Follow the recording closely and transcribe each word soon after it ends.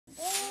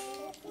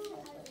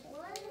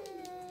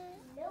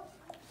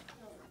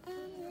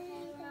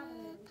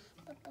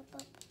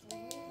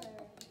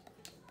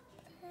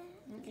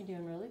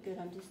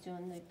just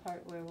doing the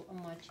part where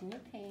I'm watching you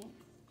paint.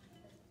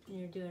 And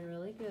you're doing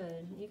really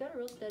good. You got a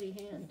real steady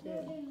hand, too.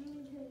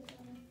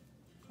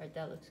 Alright,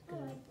 that looks good.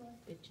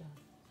 Good job.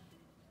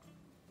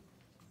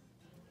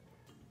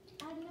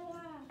 I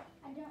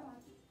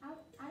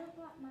don't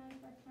want mine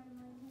first time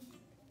learning.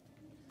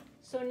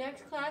 So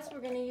next class, we're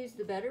going to use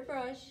the better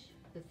brush,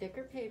 the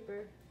thicker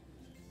paper,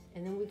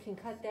 and then we can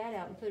cut that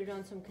out and put it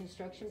on some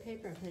construction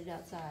paper and put it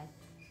outside.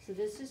 So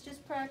this is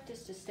just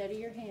practice to steady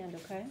your hand,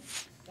 okay?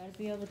 Got to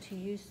be able to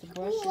use the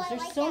brushes.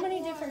 There's so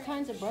many different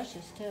kinds of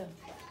brushes, too.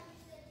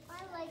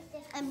 I like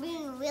this. I'm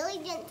being really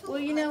gentle. Well,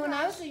 you know, when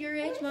I was your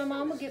age, my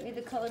mom would get me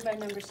the color by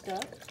number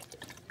stuff.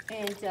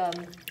 And,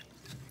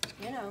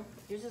 you know,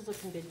 yours is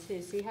looking good,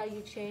 too. See how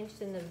you changed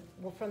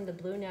from the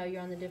blue, now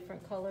you're on the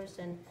different colors,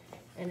 and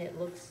it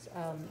looks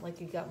like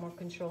you got more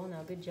control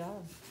now. Good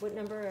job. What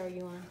number are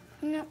you on?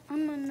 No,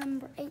 I'm on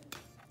number 8.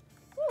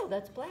 Oh,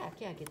 that's black.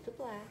 Yeah, get the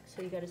black.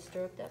 So you got to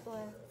stir up that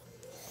black.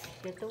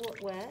 Get the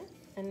wet.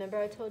 And remember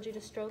I told you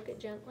to stroke it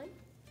gently?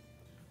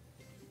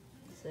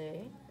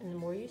 See? And the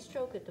more you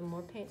stroke it, the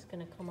more paint's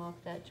going to come off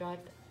that dry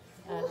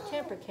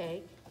tamper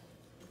cake.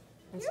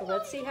 And so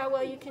let's see how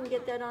well you can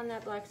get that on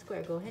that black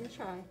square. Go ahead and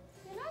try.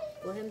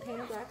 Go ahead and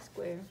paint a black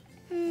square.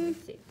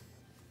 Let's see.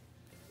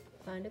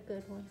 Find a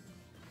good one.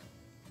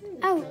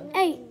 Oh,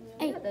 8.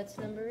 Yeah, that's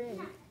number 8.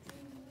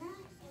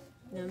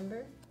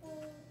 Number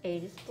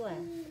 8 is black.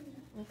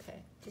 Okay,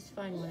 just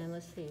find one and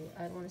let's see.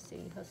 I want to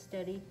see how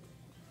steady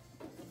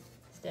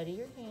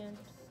your hand.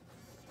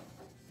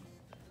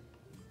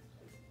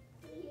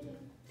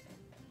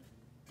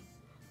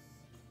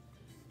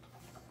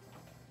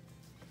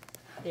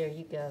 There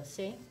you go.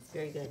 See?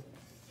 Very good.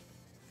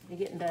 You're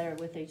getting better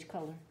with each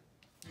color.